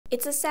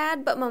It's a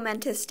sad but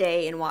momentous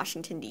day in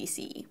Washington,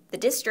 D.C. The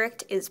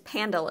district is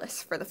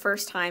pandaless for the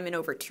first time in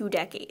over 2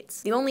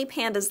 decades. The only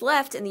pandas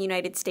left in the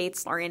United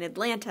States are in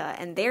Atlanta,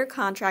 and their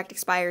contract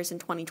expires in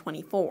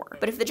 2024.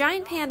 But if the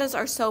giant pandas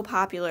are so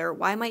popular,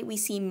 why might we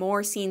see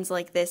more scenes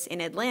like this in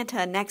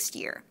Atlanta next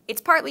year?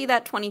 It's partly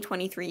that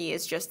 2023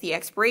 is just the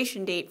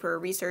expiration date for a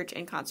research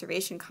and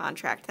conservation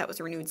contract that was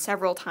renewed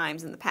several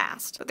times in the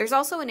past. But there's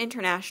also an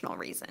international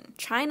reason.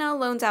 China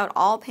loans out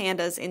all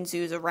pandas in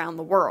zoos around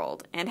the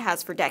world, and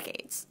has for decades.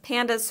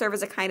 Pandas serve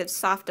as a kind of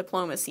soft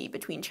diplomacy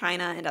between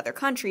China and other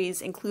countries,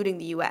 including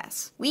the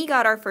US. We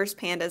got our first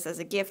pandas as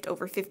a gift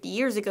over 50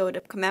 years ago to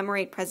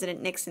commemorate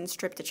President Nixon's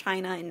trip to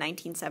China in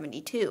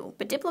 1972.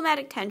 But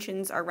diplomatic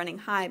tensions are running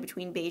high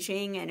between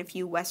Beijing and a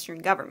few Western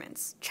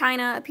governments.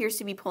 China appears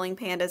to be pulling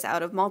pandas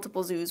out of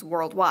multiple zoos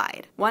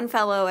worldwide. One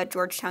fellow at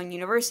Georgetown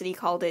University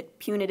called it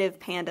punitive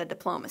panda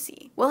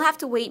diplomacy. We'll have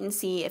to wait and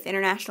see if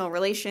international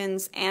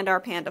relations and our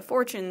panda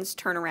fortunes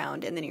turn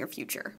around in the near future.